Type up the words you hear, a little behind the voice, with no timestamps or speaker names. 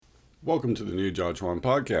Welcome to the new Chuan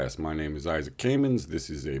podcast. My name is Isaac Kamens. This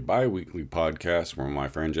is a bi-weekly podcast where my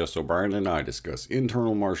friend Jess O'Brien and I discuss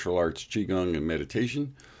internal martial arts, Qigong, and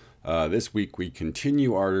meditation. This week we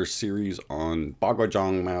continue our series on Bagua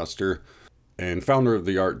Zhang master and founder of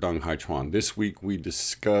the art Dong Chuan. This week we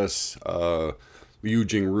discuss Liu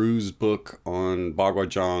Jingru's book on Bagua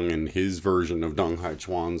Zhang and his version of Dong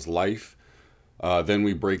Chuan's life. Then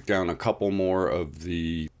we break down a couple more of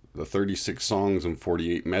the 36 songs and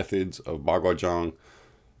 48 methods of Bagua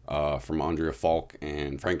Zhang from Andrea Falk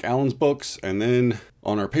and Frank Allen's books. And then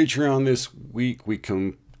on our Patreon this week, we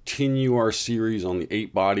continue our series on the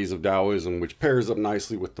 8 bodies of Taoism, which pairs up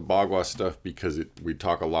nicely with the Bagua stuff because we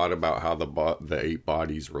talk a lot about how the 8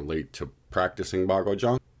 bodies relate to practicing Bagua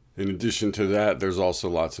Zhang. In addition to that, there's also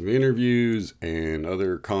lots of interviews and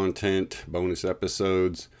other content, bonus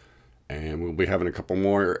episodes. And we'll be having a couple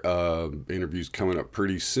more interviews coming up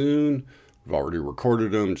pretty soon. We've already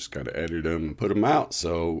recorded them, just got to edit them and put them out.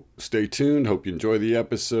 So stay tuned. Hope you enjoy the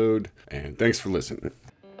episode. And thanks for listening.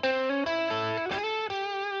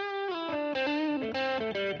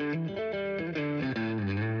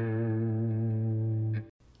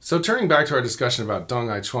 So turning back to our discussion about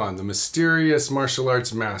Dong Chuan, the mysterious martial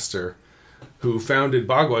arts master who founded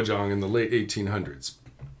Bagua Zhang in the late 1800s.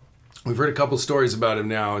 We've heard a couple stories about him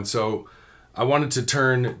now, and so I wanted to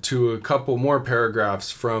turn to a couple more paragraphs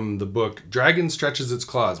from the book Dragon Stretches Its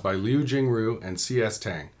Claws by Liu Jingru and C.S.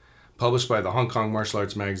 Tang, published by the Hong Kong Martial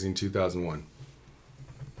Arts Magazine 2001.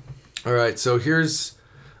 All right, so here's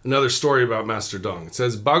another story about Master Dong. It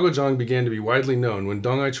says, Bagua Zhang began to be widely known when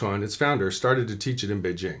Dong Chuan, its founder, started to teach it in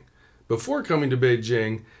Beijing. Before coming to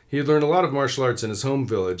Beijing, he had learned a lot of martial arts in his home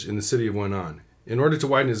village in the city of Wenan. In order to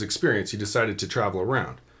widen his experience, he decided to travel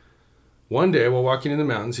around. One day, while walking in the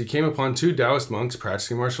mountains, he came upon 2 Taoist monks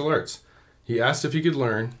practicing martial arts. He asked if he could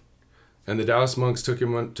learn, and the Taoist monks took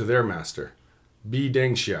him to their master, Bi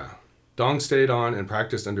Dengxia. Dong stayed on and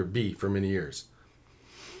practiced under Bi for many years.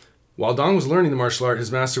 While Dong was learning the martial art,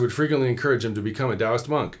 his master would frequently encourage him to become a Taoist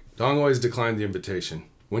monk. Dong always declined the invitation.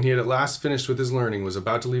 When he had at last finished with his learning and was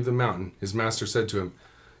about to leave the mountain, his master said to him,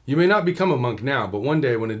 "You may not become a monk now, but one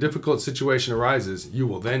day when a difficult situation arises, you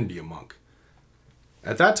will then be a monk."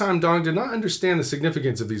 At that time, Dong did not understand the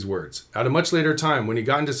significance of these words. At a much later time, when he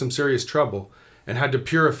got into some serious trouble and had to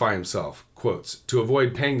purify himself, quotes, to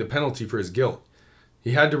avoid paying the penalty for his guilt,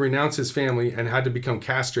 he had to renounce his family and had to become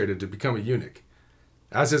castrated to become a eunuch.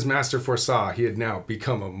 As his master foresaw, he had now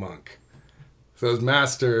become a monk. So his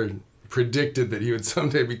master predicted that he would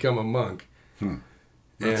someday become a monk.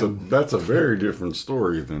 That's a very different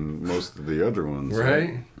story than most of the other ones.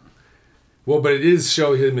 Right? Well, but it is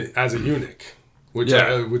show him as a eunuch.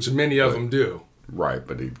 Which many of them do. Right,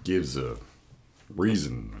 but it gives a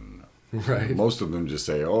reason. Right. Most of them just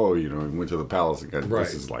say, oh, he went to the palace and got right.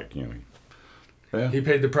 This is like, Yeah. He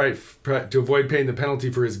paid the price to avoid paying the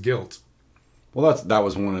penalty for his guilt. Well, that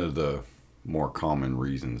was one of the more common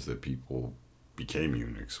reasons that people became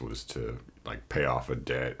eunuchs was to, like, pay off a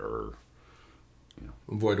debt or,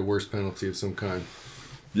 avoid a worse penalty of some kind.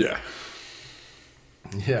 Yeah.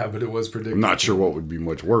 Yeah, but it was predictable. I'm not sure what would be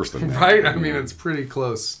much worse than that. Right? I mean, it's a pretty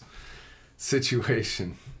close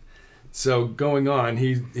situation. So going on,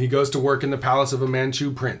 he goes to work in the palace of a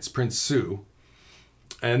Manchu prince, Prince Su.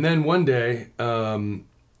 And then one day,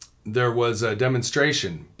 there was a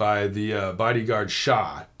demonstration by the bodyguard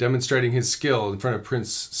Shah, demonstrating his skill in front of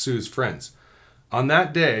Prince Su's friends. On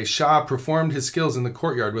that day, Shah performed his skills in the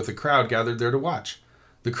courtyard with a crowd gathered there to watch.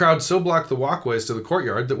 The crowd so blocked the walkways to the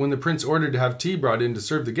courtyard that when the prince ordered to have tea brought in to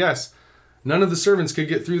serve the guests, none of the servants could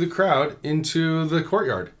get through the crowd into the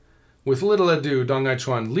courtyard. With little ado, Dong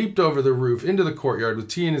Chuan leaped over the roof into the courtyard with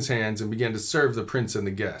tea in his hands and began to serve the prince and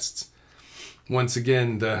the guests. Once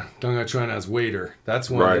again, the Dong Chuan as waiter. That's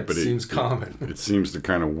one right, that seems common. It seems to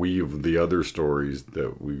kind of weave the other stories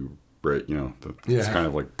that we read, it's kind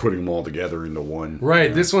of like putting them all together into one.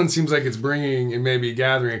 Right, this one seems like it's bringing and maybe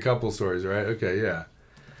gathering a couple stories, right? Okay, yeah.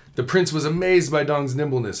 The prince was amazed by Dong's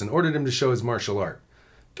nimbleness and ordered him to show his martial art.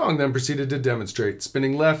 Dong then proceeded to demonstrate,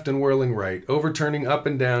 spinning left and whirling right, overturning up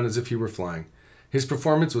and down as if he were flying. His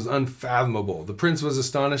performance was unfathomable. The prince was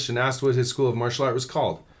astonished and asked what his school of martial art was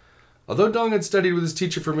called. Although Dong had studied with his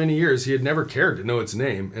teacher for many years, he had never cared to know its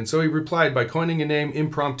name, and so he replied by coining a name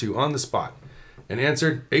impromptu on the spot, and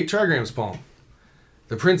answered, 8 trigrams palm.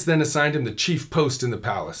 The prince then assigned him the chief post in the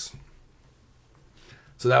palace.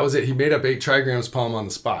 So that was it. He made up 8 trigrams palm on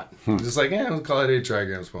the spot. Just like, let's call it 8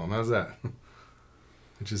 trigrams palm. How's that?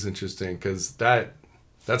 Which is interesting because that's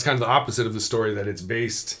kind of the opposite of the story that it's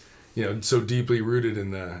based, so deeply rooted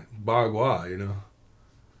in the Bagua,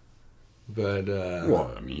 But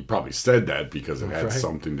well, I mean, he probably said that because it had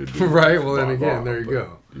something to do. Right. With Well, then again, Bagua, there you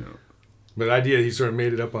go. You know. But the idea he sort of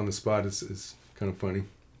made it up on the spot is kind of funny.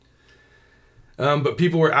 But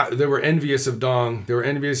people were envious of Dong. They were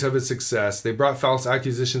envious of his success. They brought false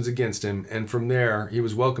accusations against him, and from there, he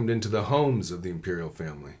was welcomed into the homes of the imperial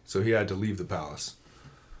family. So he had to leave the palace.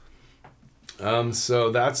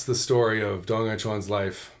 So that's the story of Dong Chuan's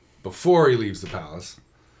life before he leaves the palace.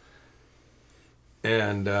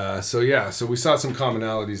 And so we saw some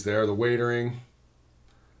commonalities there: the waitering,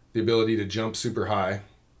 the ability to jump super high.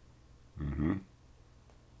 Mm-hmm.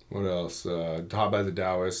 What else? Taught by the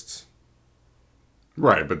Taoists.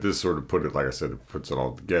 Right, but this sort of like I said, it puts it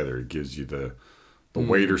all together. It gives you the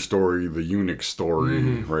waiter story, the eunuch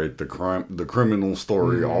story, right? The criminal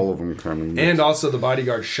story, all of them kind of. And also the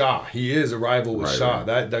bodyguard Shah. He is a rival with Shah.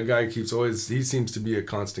 Right. That guy he seems to be a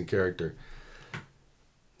constant character.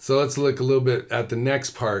 So let's look a little bit at the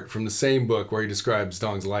next part from the same book where he describes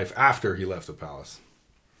Dong's life after he left the palace.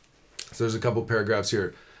 So there's a couple paragraphs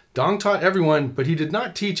here. Dong taught everyone, but he did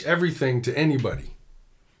not teach everything to anybody,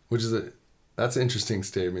 which is that's an interesting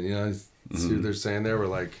statement. You know, see what they're saying there? Where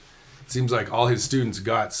like, it seems like all his students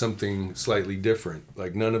got something slightly different.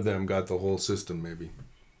 Like none of them got the whole system, maybe.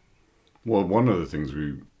 Well, one of the things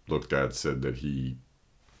we looked at said that he,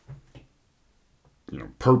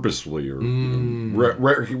 purposefully or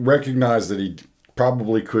recognized that he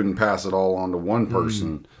probably couldn't pass it all on to one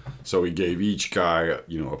person, so he gave each guy,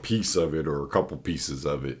 a piece of it or a couple pieces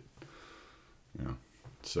of it.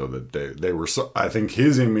 So that they were. I think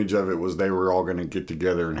his image of it was they were all going to get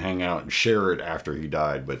together and hang out and share it after he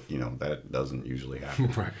died, but that doesn't usually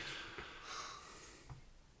happen. Right.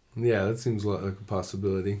 Yeah, that seems like a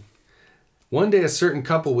possibility. One day, a certain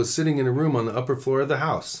couple was sitting in a room on the upper floor of the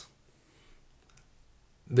house.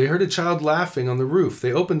 They heard a child laughing on the roof.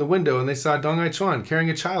 They opened the window and they saw Dong Chuan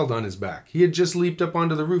carrying a child on his back. He had just leaped up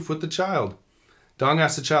onto the roof with the child. Dong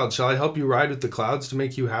asked the child, "Shall I help you ride with the clouds to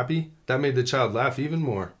make you happy?" That made the child laugh even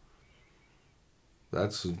more.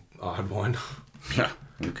 That's an odd one. Yeah,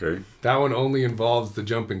 okay. That one only involves the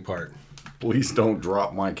jumping part. Please don't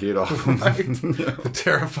drop my kid off. Right? The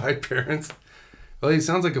terrified parents. Well, he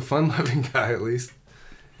sounds like a fun-loving guy, at least.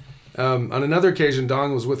 On another occasion,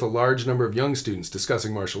 Dong was with a large number of young students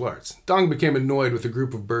discussing martial arts. Dong became annoyed with a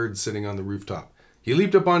group of birds sitting on the rooftop. He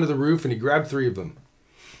leaped up onto the roof and he grabbed 3 of them.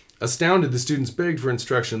 Astounded, the students begged for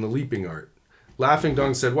instruction in the leaping art. Laughing,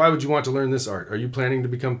 Dong said, "Why would you want to learn this art? Are you planning to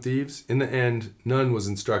become thieves?" In the end, none was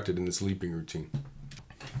instructed in this leaping routine.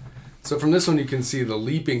 So from this one, you can see the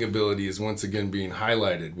leaping ability is once again being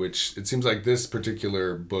highlighted, which it seems like this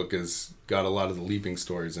particular book has got a lot of the leaping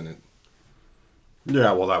stories in it.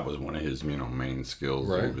 Yeah, well, that was one of his, main skills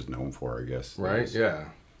that he was known for, I guess. Right, yeah.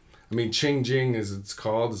 I mean, Ching Jing, as it's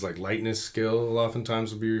called, is like lightness skill,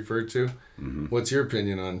 oftentimes will be referred to. Mm-hmm. What's your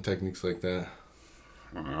opinion on techniques like that?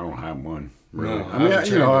 I don't have one, really.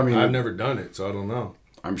 No, I've never done it, so I don't know.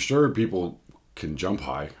 I'm sure people can jump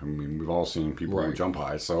high. I mean, we've all seen people who jump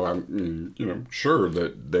high, so I'm, sure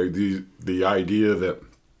that the idea that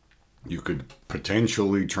you could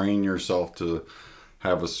potentially train yourself to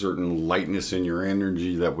have a certain lightness in your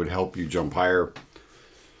energy that would help you jump higher.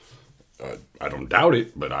 I don't doubt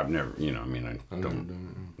it, but I've never,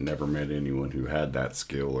 never met anyone who had that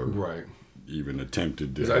skill or even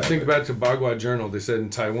attempted to. I think back to Bagua Journal. They said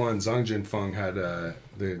in Taiwan, Zhang Jinfeng had the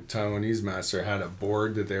Taiwanese master had a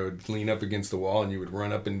board that they would lean up against the wall, and you would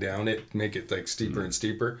run up and down it, make it like steeper and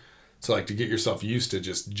steeper. So like to get yourself used to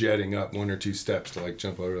just jetting up 1 or 2 steps to like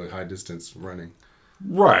jump a really high distance running.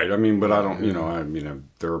 Right. I mean, but I don't.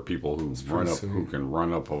 There are people who can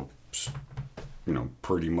run up a.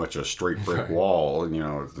 Pretty much a straight brick wall,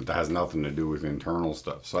 that has nothing to do with internal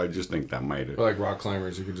stuff. So I just think that might have... Like rock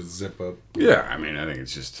climbers, you could just zip up. Yeah, I think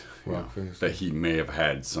it's just that he may have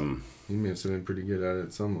had some... He may have been pretty good at it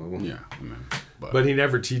at some level. Yeah, but he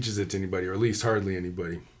never teaches it to anybody, or at least hardly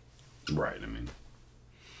anybody. Right, I'm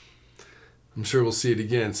sure we'll see it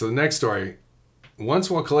again. So the next story.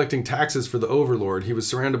 Once while collecting taxes for the overlord, he was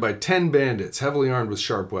surrounded by 10 bandits, heavily armed with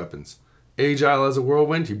sharp weapons. Agile as a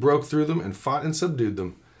whirlwind, he broke through them and fought and subdued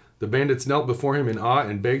them. The bandits knelt before him in awe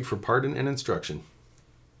and begged for pardon and instruction.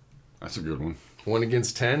 That's a good one. 1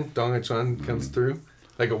 against 10, Dong Chuan comes through.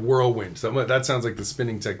 Like a whirlwind. So that sounds like the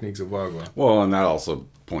spinning techniques of Bagua. Well, and that also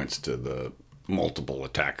points to the multiple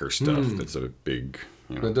attacker stuff. That's a big...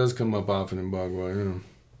 That does come up often in Bagua,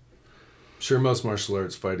 Sure, most martial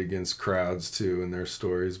arts fight against crowds, too, in their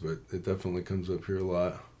stories, but it definitely comes up here a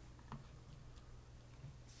lot.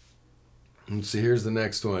 Let's see, here's the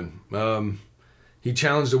next one. He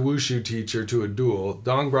challenged a wushu teacher to a duel.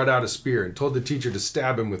 Dong brought out a spear and told the teacher to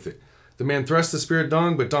stab him with it. The man thrust the spear at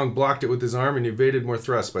Dong, but Dong blocked it with his arm and evaded more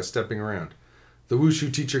thrusts by stepping around. The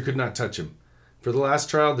wushu teacher could not touch him. For the last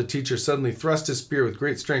trial, the teacher suddenly thrust his spear with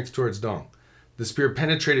great strength towards Dong. The spear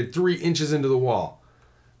penetrated 3 inches into the wall,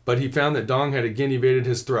 but he found that Dong had again evaded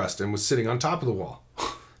his thrust and was sitting on top of the wall.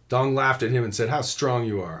 Dong laughed at him and said, "How strong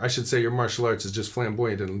you are. I should say your martial arts is just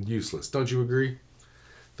flamboyant and useless. Don't you agree?"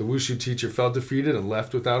 The wushu teacher felt defeated and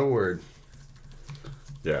left without a word.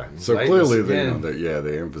 Yeah, so Lightness clearly again.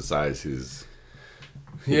 they emphasize his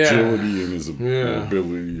agility and his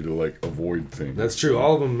ability to like avoid things. That's true.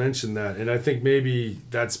 All of them mention that, and I think maybe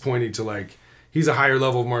that's pointing to like he's a higher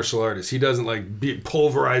level martial artist. He doesn't like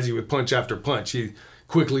pulverize you with punch after punch. He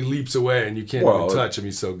quickly leaps away, and you can't even touch him.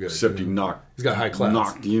 He's so good. Except he's got high class.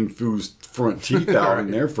 Knocked the infused front teeth out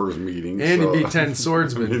in their first meeting, and he beat 10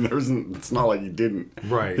 swordsmen. I mean, it's not like he didn't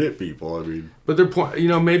hit people. I mean, but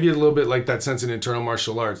they're maybe a little bit like that sense in internal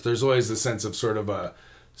martial arts. There's always the sense of sort of a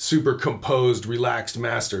super composed, relaxed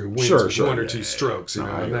master who wins with one or two strokes. You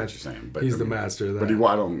know, I get what you're saying, but he's the master of that. But he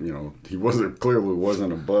clearly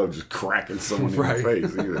wasn't above just cracking someone in the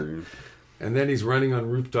face either. And then he's running on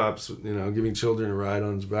rooftops, giving children a ride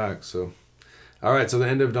on his back. So, all right. So the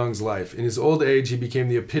end of Dong's life. In his old age, he became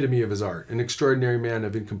the epitome of his art, an extraordinary man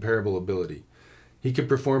of incomparable ability. He could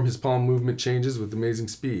perform his palm movement changes with amazing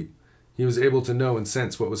speed. He was able to know and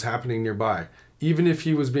sense what was happening nearby, even if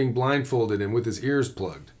he was being blindfolded and with his ears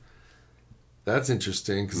plugged. That's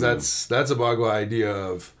interesting, because that's a Bagua idea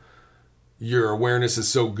of your awareness is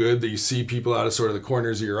so good that you see people out of sort of the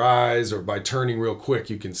corners of your eyes, or by turning real quick,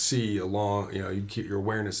 you can see along, your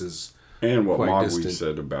awareness is and what quite Bagua distant.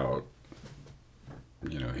 said about,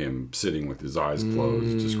 him sitting with his eyes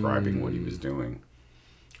closed, describing what he was doing.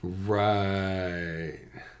 Right.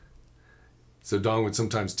 So Dong would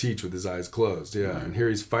sometimes teach with his eyes closed, and here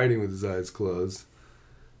he's fighting with his eyes closed.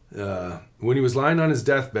 When he was lying on his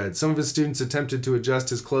deathbed, some of his students attempted to adjust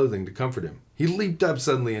his clothing to comfort him. He leaped up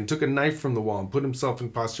suddenly and took a knife from the wall and put himself in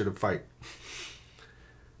posture to fight.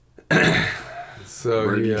 So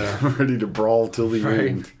ready to brawl till the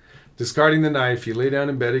end. Discarding the knife, he lay down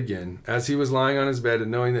in bed again. As he was lying on his bed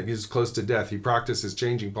and knowing that he was close to death, he practiced his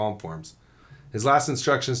changing palm forms. His last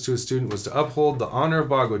instructions to his student was to uphold the honor of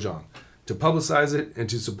Bagua Zhang, to publicize it, and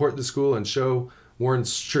to support the school and show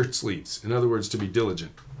Warren's shirt sleeves. In other words, to be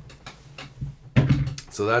diligent.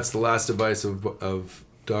 So that's the last advice of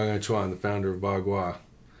Dong Chuan, the founder of Bagua.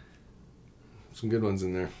 Some good ones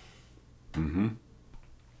in there. Mm-hmm.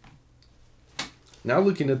 Now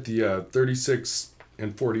looking at the 36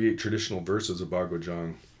 and 48 traditional verses of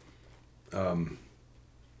Bagua Zhang.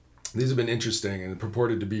 These have been interesting and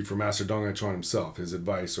purported to be from Master Dong Chuan himself, his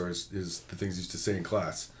advice or his the things he used to say in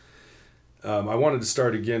class. I wanted to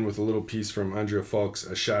start again with a little piece from Andrea Falk's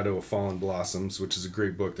A Shadow of Fallen Blossoms, which is a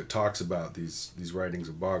great book that talks about these writings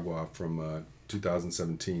of Bagua from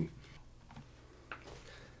 2017.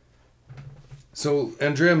 So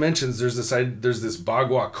Andrea mentions there's this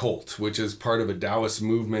Bagua cult, which is part of a Taoist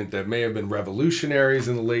movement that may have been revolutionaries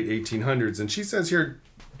in the late 1800s. And she says here,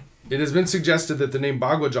 it has been suggested that the name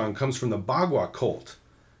Bagua Zhang comes from the Bagua cult,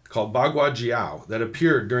 called Bagua Jiao, that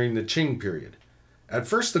appeared during the Qing period. At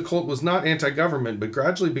first, the cult was not anti-government, but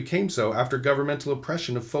gradually became so after governmental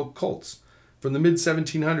oppression of folk cults. From the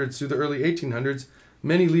mid-1700s through the early 1800s,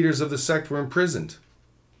 many leaders of the sect were imprisoned.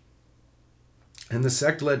 And the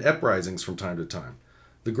sect led uprisings from time to time.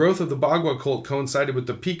 The growth of the Bagua cult coincided with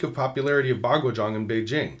the peak of popularity of Bagua Zhang in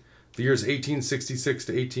Beijing, the years 1866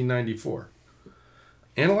 to 1894.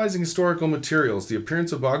 Analyzing historical materials, the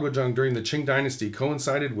appearance of Bagua Zhang during the Qing dynasty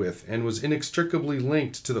coincided with and was inextricably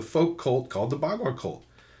linked to the folk cult called the Bagua cult.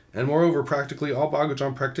 And moreover, practically all Bagua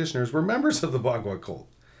Zhang practitioners were members of the Bagua cult.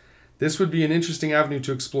 This would be an interesting avenue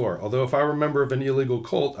to explore, although if I were a member of an illegal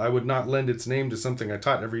cult, I would not lend its name to something I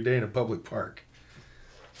taught every day in a public park.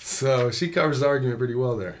 So she covers the argument pretty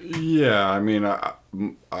well there. Yeah, I mean,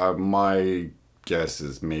 my guess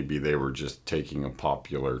is maybe they were just taking a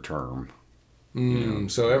popular term.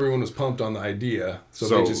 So everyone was pumped on the idea, so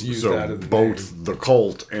they just used that as the both name. The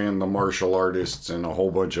cult and the martial artists and a whole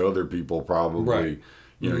bunch of other people probably,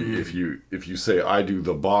 if you say I do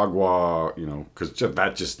the Bagua, because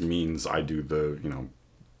that just means I do the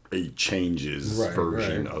 8 changes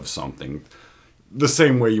version of something. The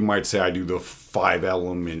same way you might say I do the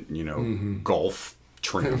 5-element, golf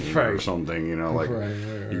training or something,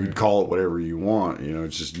 you could call it whatever you want,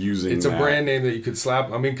 it's just using it's a brand name that you could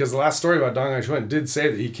slap. I mean, because the last story about Dong Chuan did say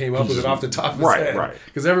that he came up with it off the top of his head.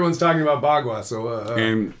 Because everyone's talking about Bagua, so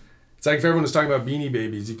and it's like if everyone was talking about Beanie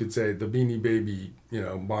Babies, you could say the Beanie Baby,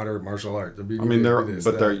 modern martial art. The Beanie Baby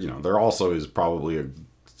there also is probably a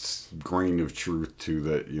grain of truth to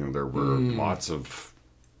that. There were lots of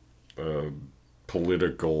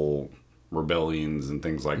political rebellions and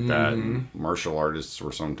things like that. And martial artists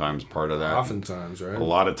were sometimes part of that. Oftentimes, right? A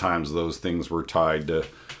lot of times those things were tied to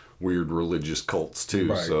weird religious cults too.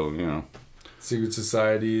 Right. So, secret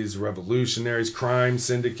societies, revolutionaries, crime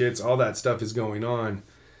syndicates, all that stuff is going on.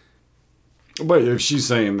 But if she's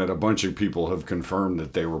saying that a bunch of people have confirmed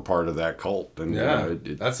that they were part of that cult, then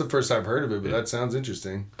that's the first I've heard of it, but that sounds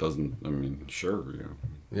interesting. Sure.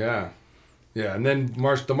 Yeah. Yeah, and then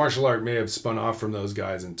the martial art may have spun off from those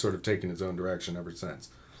guys and sort of taken its own direction ever since.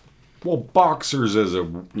 Well, boxers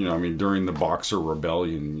during the Boxer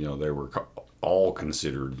Rebellion, they were all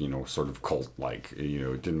considered, sort of cult-like.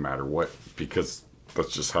 It didn't matter what, because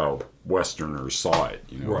that's just how Westerners saw it,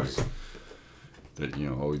 Right. That,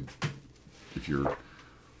 if you're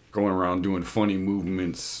going around doing funny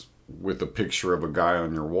movements with a picture of a guy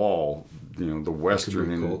on your wall, the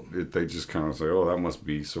Western, they just kind of say, oh, that must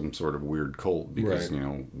be some sort of weird cult because,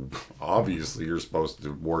 obviously you're supposed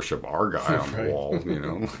to worship our guy on the wall,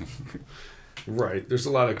 Right. There's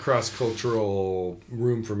a lot of cross-cultural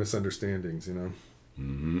room for misunderstandings,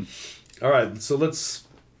 Mm-hmm. All right. So let's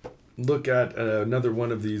look at another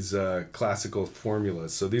one of these classical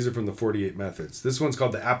formulas. So these are from the 48 methods. This one's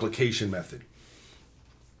called the application method.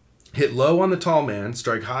 Hit low on the tall man,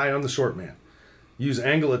 strike high on the short man. Use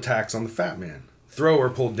angle attacks on the fat man. Throw or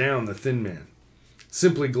pull down the thin man.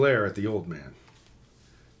 Simply glare at the old man.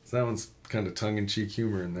 So that one's kind of tongue-in-cheek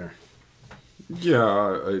humor in there.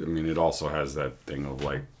 Yeah, it also has that thing of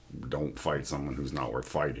like, don't fight someone who's not worth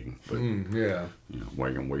fighting. But why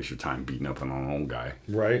you gonna waste your time beating up on an old guy?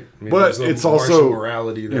 Right. But it's also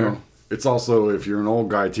morality there. It's also, if you're an old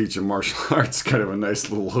guy teaching martial arts, kind of a nice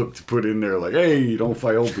little hook to put in there, like, hey, don't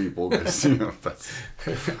fight old people. That's, I'm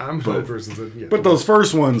an old person. But those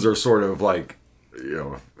first ones are sort of like,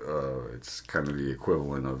 it's kind of the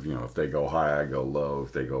equivalent of, if they go high, I go low.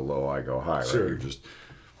 If they go low, I go high. Sure. Right? You're just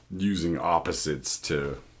using opposites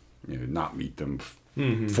to, not meet them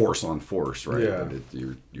force on force, right? Yeah. But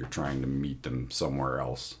you're trying to meet them somewhere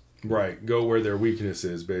else. Right. Go where their weakness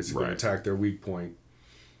is, basically. Right. Attack their weak point.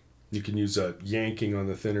 You can use yanking on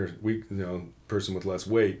the thinner, weak, person with less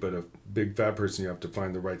weight, but a big fat person, you have to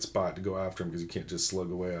find the right spot to go after him because you can't just slug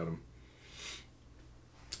away at him.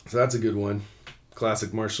 So that's a good one.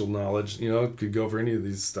 Classic martial knowledge. Could go for any of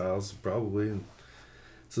these styles, probably. And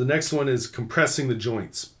so the next one is compressing the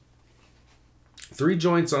joints. 3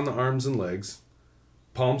 joints on the arms and legs.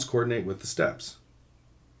 Palms coordinate with the steps.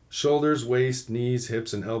 Shoulders, waist, knees,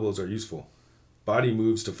 hips, and elbows are useful. Body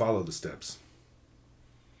moves to follow the steps.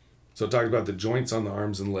 So it talks about the joints on the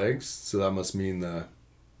arms and legs. So that must mean the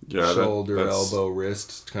shoulder, elbow,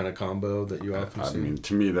 wrist kind of combo that you often see.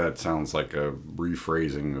 To me, that sounds like a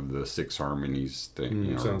rephrasing of the 6 harmonies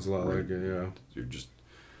thing. Sounds a lot like it, yeah. You're just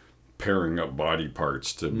pairing up body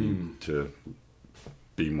parts to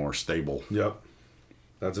be more stable. Yep.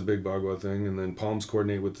 That's a big Bagua thing. And then palms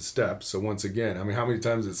coordinate with the steps. So once again, how many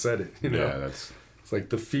times it said it? Yeah, that's... It's like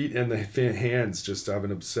the feet and the hands just have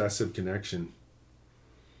an obsessive connection.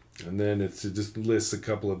 And then it just lists a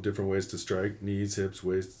couple of different ways to strike: knees, hips,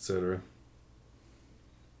 waist, etc.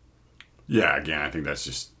 Yeah, again, I think that's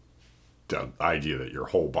just the idea that your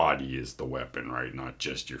whole body is the weapon, right? Not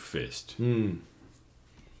just your fist. The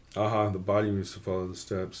body moves to follow the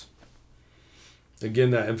steps.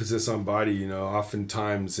 Again, that emphasis on body,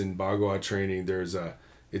 oftentimes in Bagua training,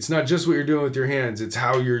 it's not just what you're doing with your hands, it's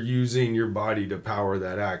how you're using your body to power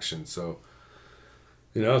that action. So,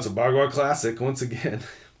 it's a Bagua classic once again.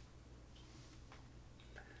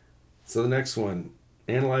 So the next one,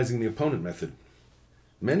 analyzing the opponent method.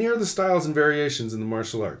 Many are the styles and variations in the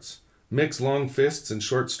martial arts. Mix long fists and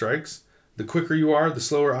short strikes. The quicker you are, the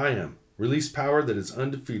slower I am. Release power that is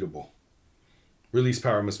undefeatable. Release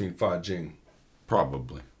power must mean Fa Jing.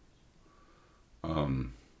 Probably.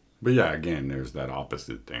 But yeah, again, there's that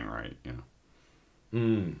opposite thing, right?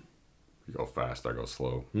 You go fast, I go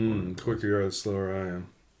slow. The quicker you are, the slower I am.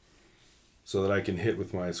 So that I can hit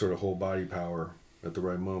with my sort of whole body power at the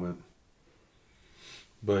right moment.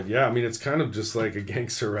 But yeah, it's kind of just like a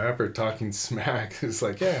gangster rapper talking smack. It's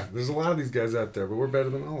like, yeah, there's a lot of these guys out there, but we're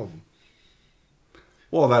better than all of them.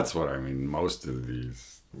 Well, that's what I mean. Most of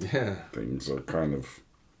these things are kind of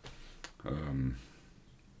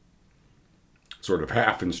sort of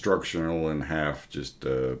half instructional and half just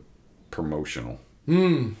promotional.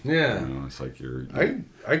 Yeah. It's like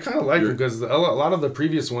I kind of like him because a lot of the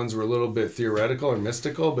previous ones were a little bit theoretical or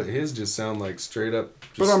mystical, but his just sound like straight up.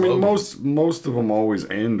 But slogans. most of them always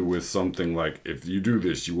end with something like, "If you do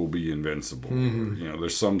this, you will be invincible." Or,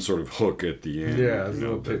 there's some sort of hook at the end. Yeah, there's a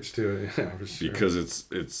little pitch to it. Yeah, for sure. Because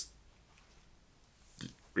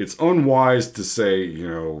it's unwise to say,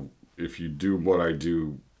 if you do what I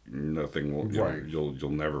do, nothing will. Right. You'll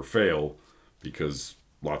never fail, because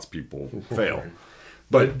lots of people fail. Right.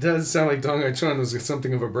 But it does sound like Dong Chuan was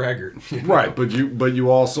something of a braggart. Right, but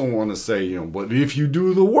you also want to say, but if you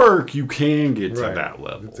do the work, you can get to that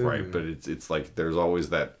level, right? But it's like there's always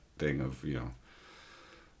that thing of,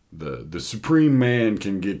 the supreme man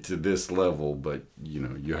can get to this level, but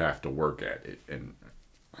you have to work at it, and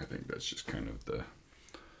I think that's just kind of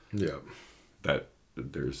that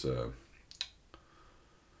there's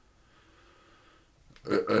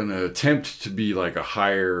an attempt to be like a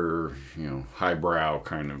higher, highbrow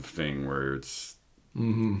kind of thing, where it's,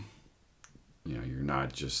 you're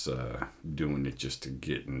not just doing it just to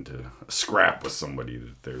get into a scrap with somebody,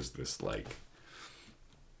 that there's this like,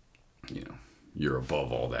 you're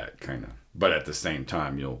above all that kind of, but at the same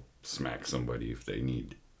time, you'll smack somebody if they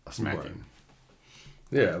need a smacking. Right.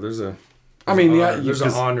 Yeah, there's an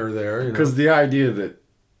honor there. Because the idea that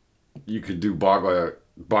you could do Bagua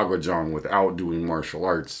Zhang without doing martial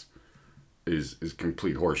arts is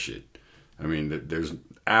complete horseshit. I mean, there's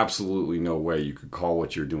absolutely no way you could call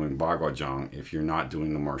what you're doing Bagua Zhang if you're not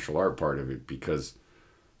doing the martial art part of it, because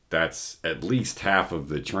that's at least half of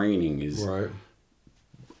the training is right.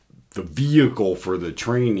 The vehicle for the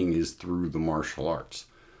training is through the martial arts.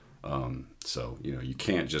 So, you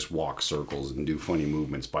can't just walk circles and do funny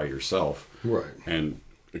movements by yourself. Right. And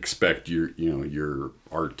expect your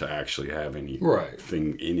art to actually have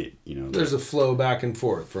anything in it. There's a flow back and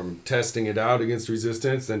forth from testing it out against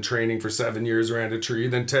resistance, then training for 7 years around a tree,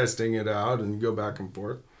 then testing it out, and you go back and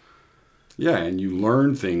forth. Yeah, and you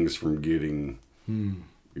learn things from getting,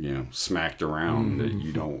 smacked around that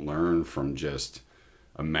you don't learn from just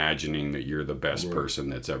imagining that you're the best person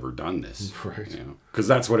that's ever done this. Right. Because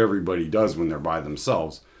that's what everybody does when they're by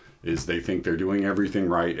themselves, is they think they're doing everything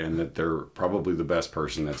right and that they're probably the best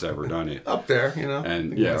person that's ever done it. Up there,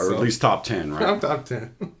 And or at least top 10, right? Top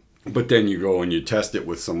 10. But then you go and you test it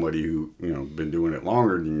with somebody who, been doing it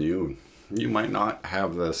longer than you. You might not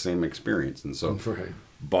have the same experience. And so right.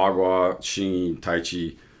 Bagua, Xing, Tai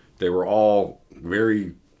Chi, they were all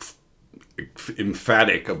very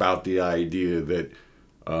emphatic about the idea that,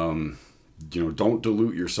 don't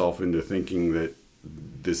dilute yourself into thinking that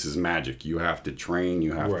this is magic. You have to train,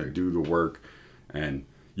 you have to do the work, and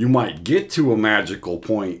you might get to a magical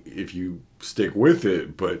point if you stick with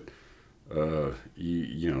it, but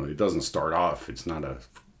it doesn't start off. It's not a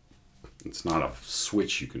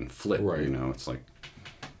switch you can flip. Right. It's like,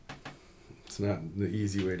 it's not the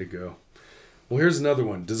easy way to go. Well, here's another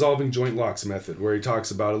one, dissolving joint locks method, where he talks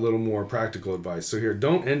about a little more practical advice. So here,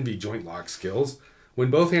 don't envy joint lock skills. When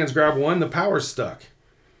both hands grab one, the power's stuck.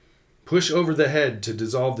 Push over the head to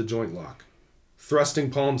dissolve the joint lock. Thrusting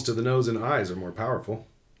palms to the nose and eyes are more powerful.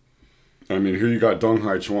 I mean, here you got Dong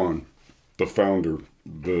Chuan, the founder,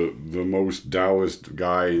 the most Taoist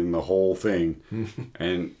guy in the whole thing,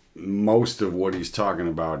 and most of what he's talking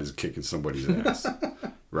about is kicking somebody's ass,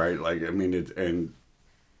 right? Like, I mean, and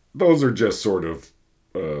those are just sort of,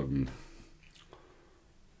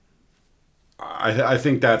 I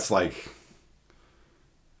think that's like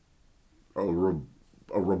a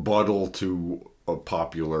rebuttal to a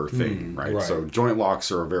popular thing, right? So joint locks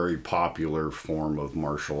are a very popular form of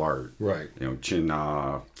martial art, right? Chin,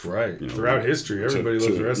 right? Throughout history, everybody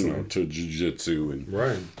loves wrestling, to jiu-jitsu, and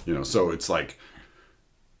right. So it's like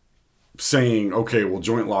saying, okay, well,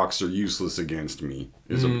 joint locks are useless against me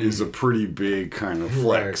is a pretty big kind of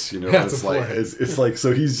flex, right. It's like it's like,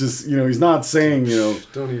 so he's just he's not saying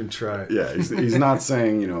don't even try it. Yeah, he's not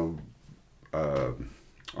saying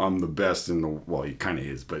I'm the best in the, well, he kind of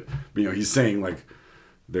is, but he's saying like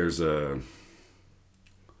you're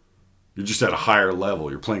just at a higher level,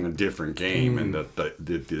 you're playing a different game, and that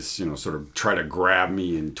this sort of try to grab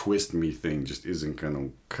me and twist me thing just isn't going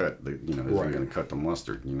to cut the isn't going to cut the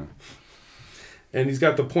mustard. And he's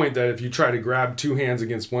got the point that if you try to grab two hands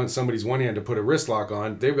against somebody's one hand to put a wrist lock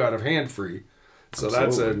on, they've got a hand free. So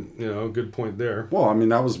absolutely. That's a good point there. Well, I mean,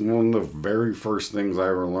 that was one of the very first things I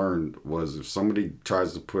ever learned was if somebody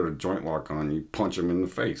tries to put a joint lock on, you punch them in the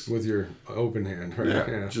face. With your open hand, right?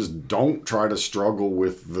 Yeah. Just don't try to struggle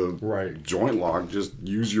with the joint lock. Just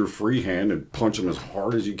use your free hand and punch them as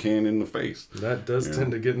hard as you can in the face. That does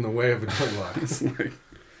tend to get in the way of a joint lock. It's like,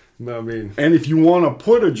 I mean, and if you want to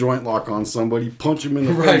put a joint lock on somebody, punch them in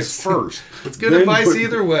the face first. It's good advice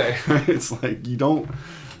either way. It's like you don't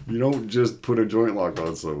just put a joint lock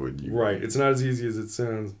on somebody. Right. It's not as easy as it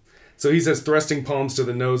sounds. So he says thrusting palms to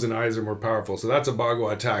the nose and eyes are more powerful. So that's a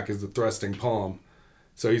Bagua attack, is the thrusting palm.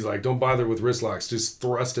 So he's like, don't bother with wrist locks. Just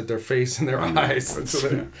thrust at their face and their eyes.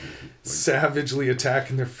 So savagely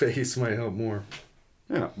attacking their face might help more.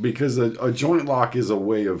 Yeah, because a joint lock is a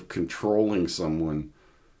way of controlling someone,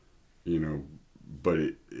 but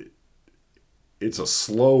it's a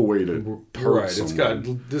slow way to hurt someone. It's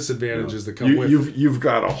got disadvantages that come with it. You've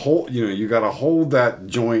got to hold, you got to hold that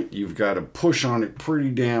joint. You've got to push on it pretty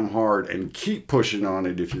damn hard and keep pushing on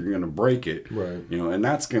it if you're going to break it. Right. And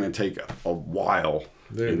that's going to take a while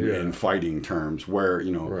in fighting terms where,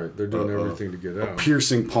 Right. They're doing everything to get out. A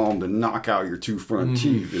piercing palm to knock out your two front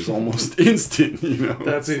teeth is almost instant,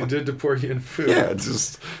 That's what you did to poor Yin Fu. Yeah,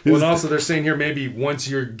 and also they're saying here maybe once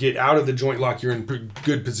you get out of the joint lock, you're in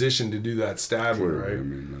good position to do that stabbing, right? I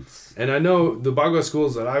mean, and I know the Bagua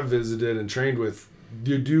schools that I've visited and trained with,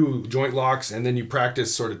 you do joint locks and then you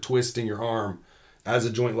practice sort of twisting your arm as a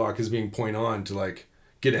joint lock is being point on to like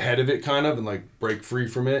get ahead of it kind of and like break free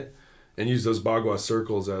from it. And use those Bagua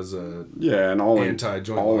circles as a and all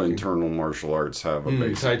anti-joint all locking. internal martial arts have a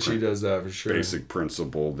basic Tai Chi does that for sure. Basic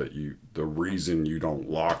principle that the reason you don't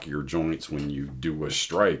lock your joints when you do a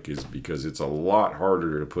strike is because it's a lot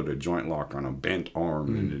harder to put a joint lock on a bent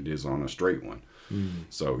arm than it is on a straight one.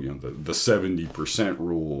 So the 70%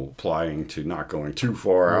 rule applying to not going too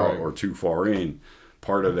far out or too far in.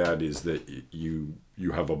 Part of that is that you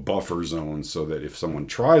have a buffer zone so that if someone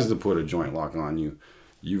tries to put a joint lock on you,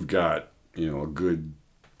 you've got a good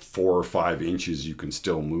 4 or 5 inches you can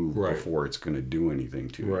still move before it's going to do anything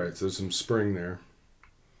to you. Right. So there's some spring there.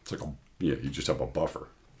 It's like you just have a buffer.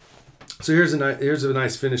 So here's a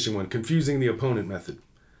nice finishing one. Confusing the opponent method.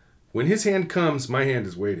 When his hand comes, my hand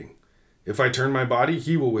is waiting. If I turn my body,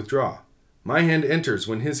 he will withdraw. My hand enters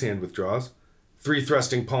when his hand withdraws. 3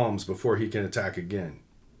 thrusting palms before he can attack again.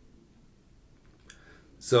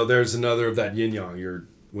 So there's another of that yin yang.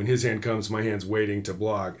 When his hand comes, my hand's waiting to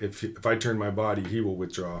block. If I turn my body, he will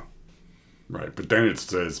withdraw. Right, but then it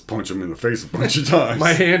says punch him in the face a bunch of times.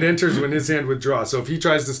 My hand enters when his hand withdraws. So if he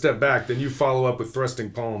tries to step back, then you follow up with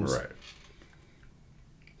thrusting palms. Right.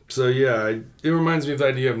 So yeah, it reminds me of the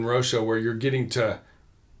idea of Rosho where you're getting to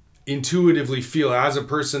intuitively feel as a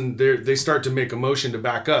person, they start to make a motion to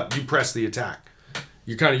back up. You press the attack.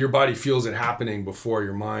 Your body feels it happening before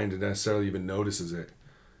your mind necessarily even notices it.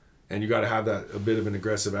 And you got to have a bit of an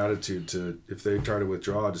aggressive attitude to, if they try to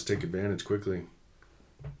withdraw, just take advantage quickly.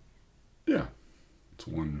 Yeah, it's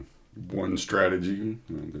one strategy.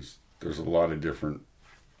 There's a lot of different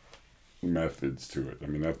methods to it. I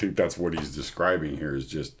mean, I think that's what he's describing here is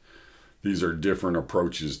just these are different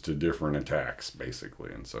approaches to different attacks,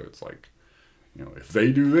 basically. And so it's like, if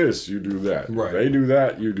they do this, you do that. Right. If they do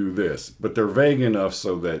that, you do this. But they're vague enough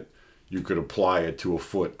so that you could apply it to a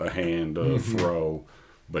foot, a hand, a throw.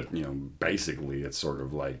 But, basically it's sort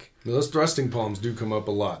of like... Those thrusting palms do come up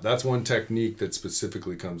a lot. That's one technique that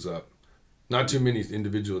specifically comes up. Not too many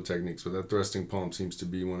individual techniques, but that thrusting palm seems to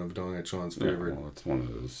be one of Dong Chuan's favorite. Yeah, well, it's one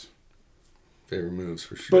of those... favorite moves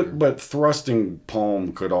for sure. But thrusting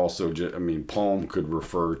palm could also... palm could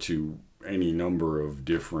refer to any number of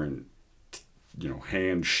different,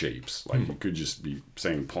 hand shapes. Like, you could just be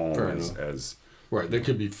saying palm as... Right, they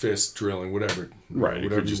could be fist, drilling, whatever. Right,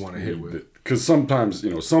 whatever you want to hit with. Because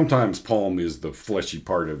sometimes palm is the fleshy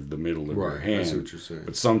part of the middle of your hand. I see what you're saying.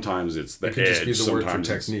 But sometimes it's the edge. It could just be the word for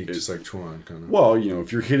Sometimes technique, just like Chuan, kind of. Well,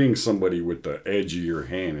 if you're hitting somebody with the edge of your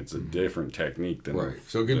hand, it's a different technique than... Right,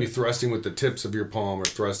 so it could be thrusting with the tips of your palm or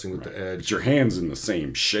thrusting with the edge. But your hand's in the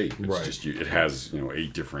same shape. It's right. just it has,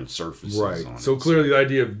 8 different surfaces right. on it. So clearly the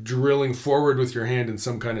idea of drilling forward with your hand in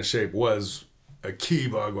some kind of shape was a key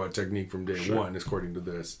Bagua technique from day one, according to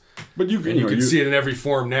this. But you can see it in every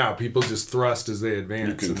form now. People just thrust as they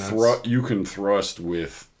advance. You can thrust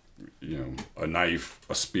with, a knife,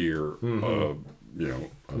 a spear, a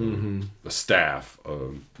staff,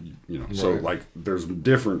 So like there's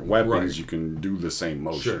different weapons you can do the same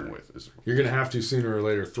motion with. You're gonna have to sooner or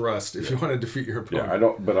later thrust if you want to defeat your opponent.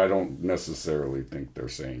 Yeah, I don't necessarily think they're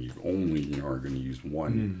saying you only are going to use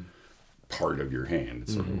one part of your hand.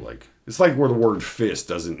 It's sort of like it's like where the word fist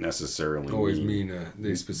doesn't necessarily always mean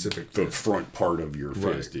the specific the front part of your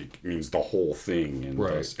fist. It means the whole thing, and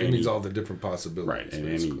it means all the different possibilities. Right, and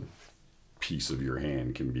any piece of your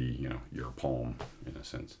hand can be your palm in a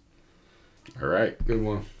sense. All right, good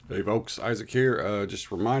one. Hey folks, Isaac here.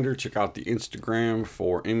 Just a reminder, check out the Instagram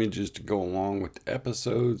for images to go along with the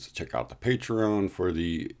episodes. Check out the Patreon for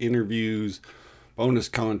the interviews, bonus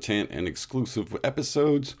content, and exclusive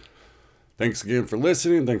episodes. Thanks again for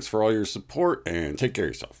listening. Thanks for all your support, and take care of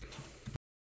yourself.